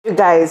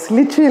Guys,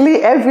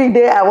 literally every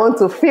day I want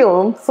to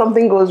film,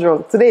 something goes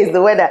wrong. Today is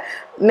the weather,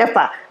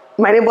 NEPA,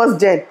 my neighbor's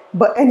Jen.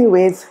 But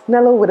anyways,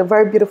 Nelo with a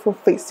very beautiful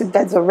face, you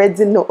guys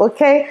already know,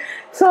 okay?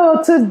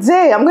 So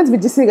today I'm going to be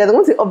gisting you guys, I'm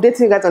going to update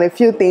you guys on a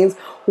few things.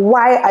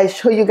 Why I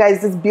show you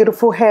guys this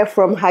beautiful hair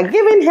from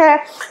Hergivenhair.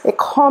 It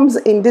comes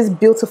in this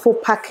beautiful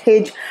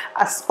package,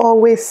 as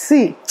always.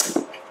 See,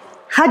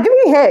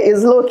 Hergivenhair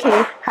is low-key,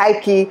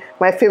 high-key,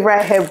 my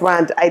favorite hair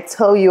brand. I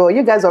tell you,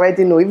 you guys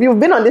already know. If you've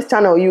been on this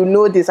channel, you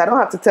know this. I don't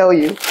have to tell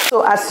you.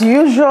 So as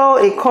usual,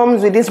 it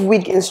comes with this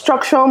wig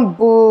instruction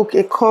book.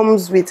 It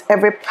comes with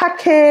every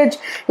package.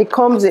 It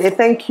comes with a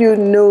thank you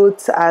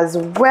note as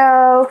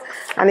well.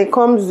 And it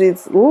comes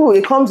with,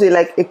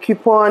 like a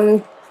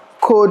coupon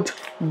code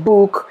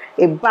book,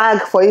 a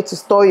bag for you to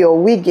store your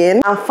wig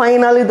in, and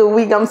finally the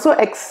wig. I'm so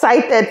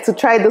excited to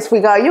try this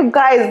wig out. You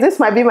guys, this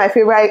might be my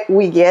favorite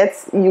wig yet.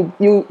 You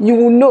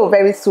will know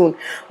very soon,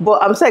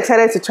 but I'm so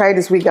excited to try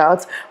this wig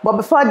out. But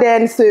before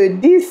then, so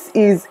this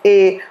is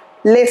a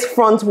lace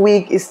front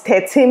wig. It's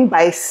 13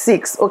 by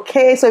 6,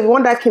 okay? So if you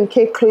want that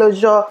Kinky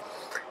closure,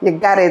 you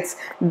got it.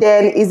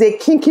 Then is a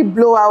Kinky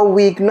blowout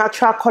wig,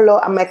 natural color,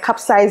 and my cap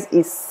size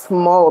is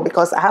small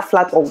because I have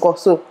flat ogo,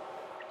 so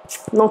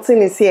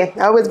nothing is here.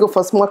 I always go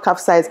for small cap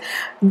size.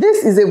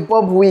 This is a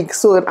bob wig,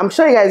 so I'm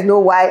sure you guys know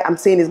why I'm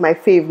saying it's my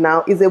fave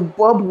now. It's a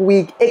bob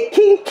wig, a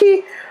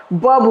Kinky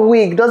bob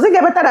wig. Does it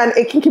get better than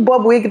a Kinky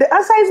bob wig? The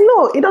answer is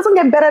no, it doesn't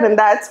get better than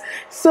that.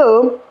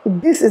 So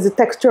this is the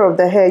texture of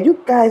the hair. You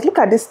guys, look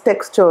at this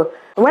texture.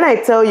 When I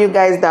tell you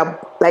guys that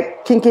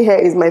like Kinky hair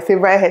is my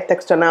favorite hair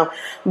texture now,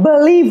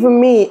 believe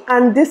me.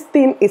 And this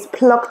thing is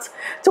plucked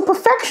to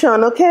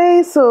perfection,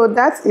 okay? So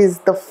that is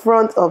the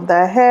front of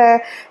the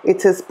hair.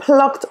 It is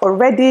plucked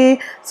already,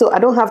 so I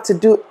don't have to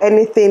do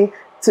anything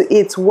to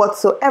it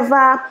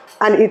whatsoever.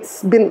 And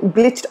it's been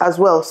bleached as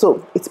well,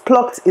 so it's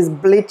plucked, it's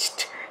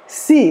bleached.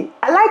 See,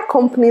 I like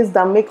companies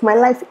that make my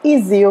life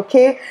easy,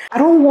 okay? I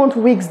don't want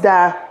wigs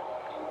that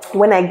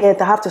when I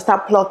have to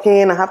start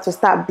plucking, I have to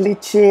start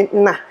bleaching.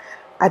 Nah,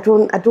 I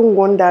don't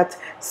want that.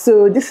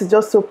 So this is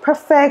just so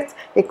perfect.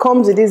 It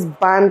comes with this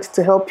band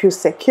to help you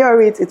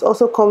secure it. It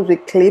also comes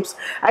with clips.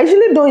 I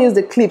usually don't use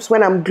the clips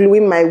when I'm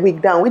gluing my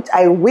wig down, which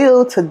I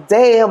will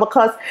today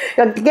because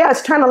your girl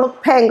is trying to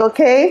look peng,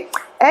 okay?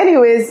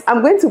 Anyways,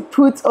 I'm going to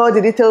put all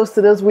the details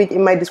to this wig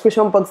in my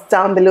description box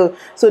down below.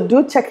 So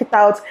do check it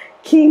out.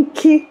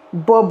 Kinky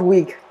bob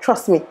wig.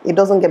 Trust me, it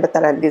doesn't get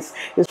better than this.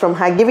 It's from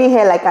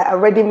Hergivenhair, like I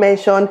already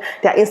mentioned.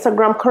 Their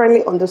Instagram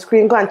currently on the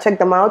screen. Go and check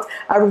them out.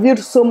 I reviewed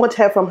so much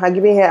hair from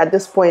Hergivenhair at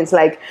this point.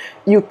 Like,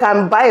 you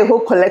can buy a whole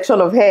collection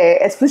of hair,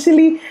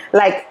 especially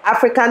like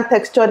African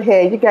textured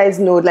hair. You guys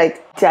know,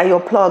 like, they're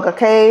your plug,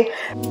 okay?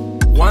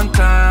 1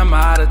 time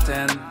out of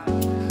 10,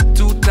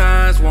 2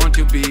 times won't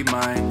you be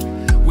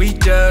mine? We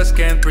just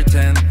can't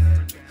pretend.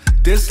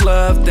 This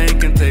love thing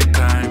can take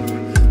time.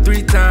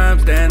 3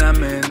 times then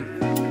I'm in.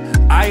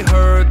 I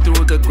heard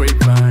through the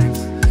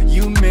grapevines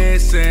you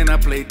missing a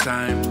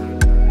playtime,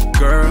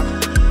 girl.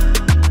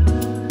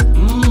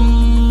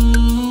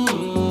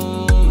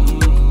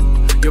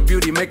 Your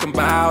beauty make 'em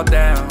bow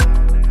down.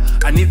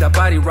 I need that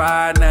body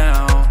right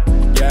now,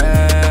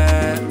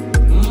 yeah.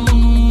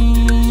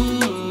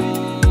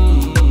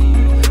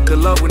 The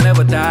love will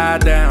never die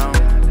down.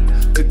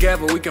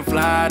 Together we can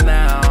fly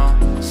now.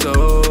 So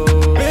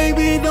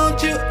baby,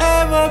 don't you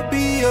ever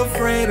be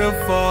afraid of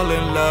falling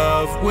in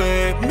love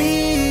with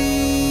me.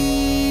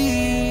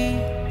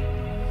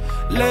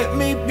 Let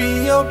me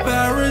be your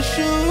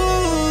parachute,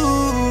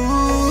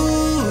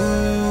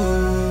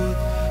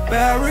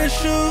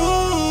 parachute.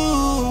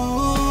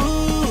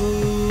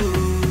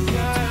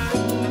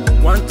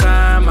 1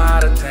 time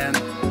out of 10,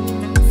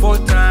 4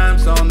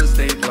 times on the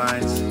state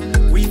lines.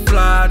 We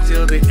fly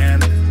till the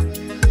end.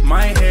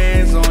 My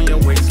hands on your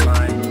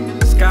waistline.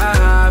 Sky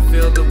high,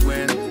 feel the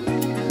wind.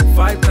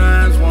 5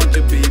 times won't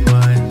you be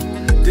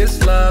mine?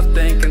 This love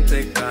thing can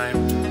take time,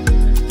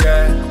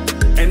 yeah.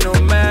 And no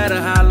matter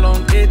how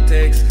long it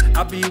takes,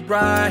 I'll be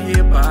right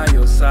here by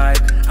your side.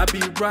 I'll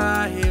be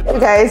right here. Hey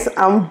guys,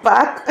 I'm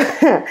back.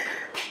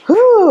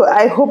 Whew,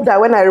 I hope that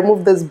when I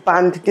remove this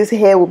band, this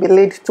hair will be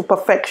laid to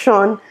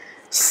perfection.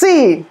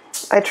 See,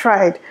 I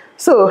tried.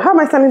 So how am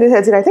I styling this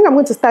hair today? I think I'm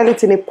going to style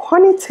it in a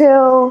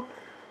ponytail,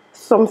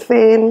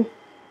 something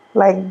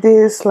like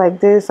this,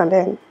 and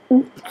then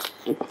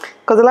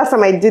because the last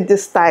time I did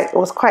this style, it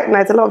was quite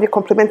nice. A lot of you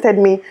complimented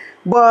me,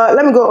 but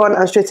let me go on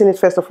and straighten it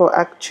first of all.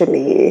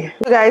 Actually,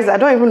 you guys, I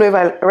don't even know if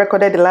I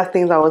recorded the last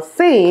things I was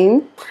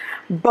saying,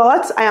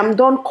 but I am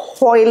done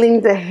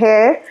coiling the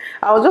hair.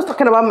 I was just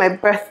talking about my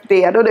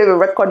birthday. I don't know if I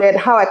recorded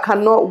how I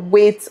cannot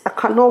wait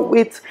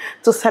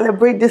to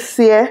celebrate this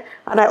year,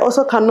 and I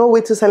also cannot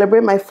wait to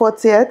celebrate my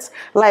 40th.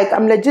 Like,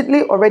 I'm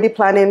legitimately already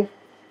planning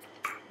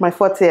my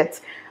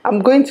 40th. I'm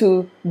going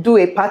to do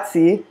a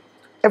party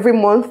every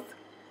month,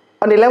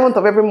 on the 11th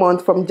of every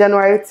month from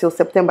January till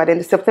September.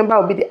 Then September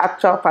will be the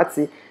actual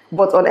party.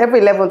 But on every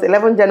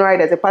 11th January,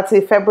 there's a party.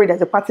 February,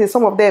 there's a party.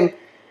 Some of them,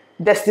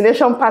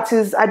 destination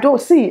parties. I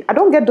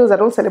don't get those. I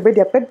don't celebrate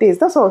their birthdays.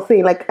 That's what I'm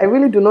saying. Like, I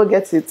really do not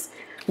get it.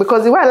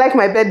 because the way I like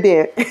my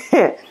birthday,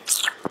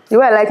 the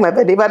way I like my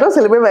birthday, if I don't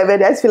celebrate my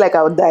birthday, I just feel like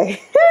I'll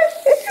die.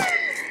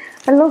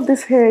 I love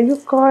this hair,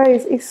 you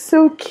guys. It's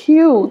so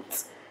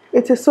cute.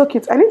 It is so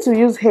cute. I need to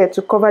use hair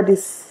to cover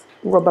this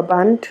rubber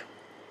band.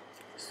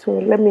 So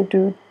let me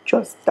do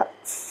just that.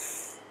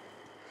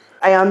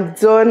 I am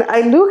done.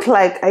 I look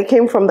like I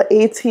came from the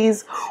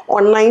 80s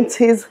or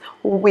 90s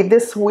with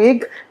this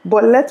wig,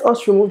 but let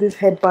us remove this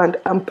headband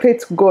and pray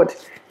to God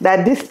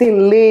that this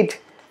thing laid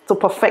to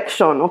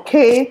perfection,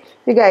 okay?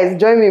 You guys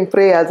join me in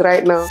prayers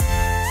right now.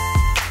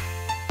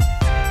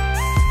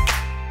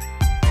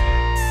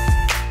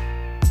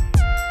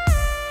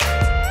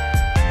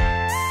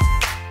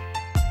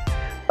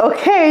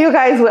 Okay, you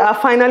guys, we are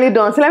finally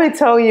done. So let me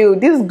tell you,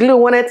 this glue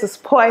wanted to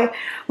spoil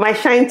my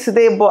shine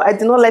today, but I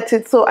did not let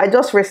it, so I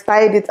just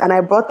restyled it and I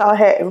brought our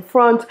hair in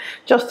front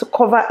just to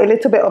cover a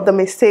little bit of the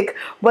mistake.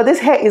 But this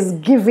hair is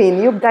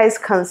giving. You guys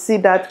can see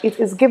that it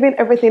is giving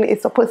everything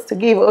it's supposed to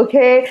give,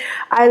 okay?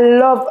 I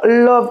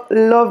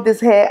love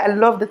this hair. I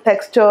love the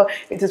texture.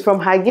 It is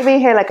from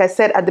Hergivenhair, like I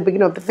said at the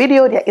beginning of the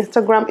video. Their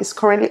Instagram is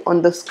currently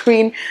on the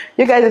screen.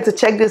 You guys need to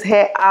check this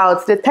hair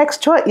out. The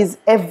texture is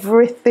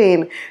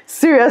everything.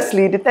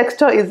 Seriously, the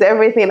texture is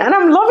everything, and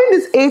I'm loving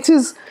this 80s.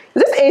 Is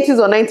this 80s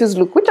or 90s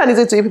look? Which one is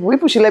it to you people?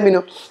 People should let me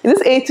know. Is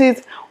this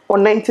 80s or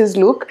 90s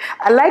look?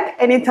 I like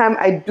anytime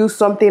I do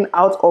something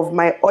out of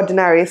my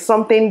ordinary,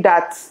 something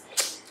that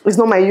is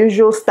not my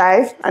usual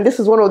style, and this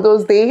is one of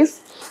those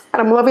days,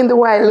 and I'm loving the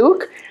way I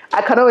look.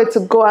 I cannot wait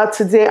to go out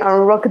today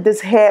and rock this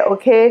hair,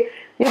 okay?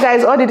 You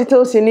guys, all the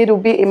details you need will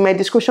be in my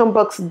description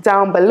box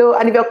down below.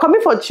 And if you're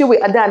coming for chill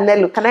with Ada and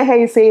Nelo, can I hear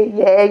you say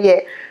yeah?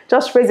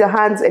 Just raise your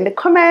hands in the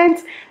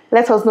comments.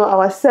 Let us know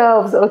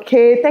ourselves,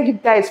 okay? Thank you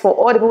guys for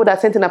all the people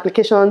that sent in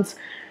applications.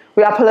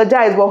 We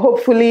apologize, but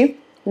hopefully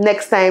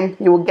next time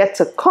you will get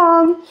to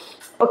come.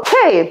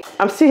 Okay,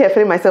 I'm still here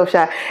feeling myself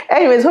shy.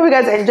 Anyways, hope you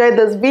guys enjoyed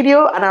this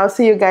video, and I'll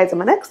see you guys in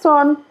my next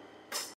one.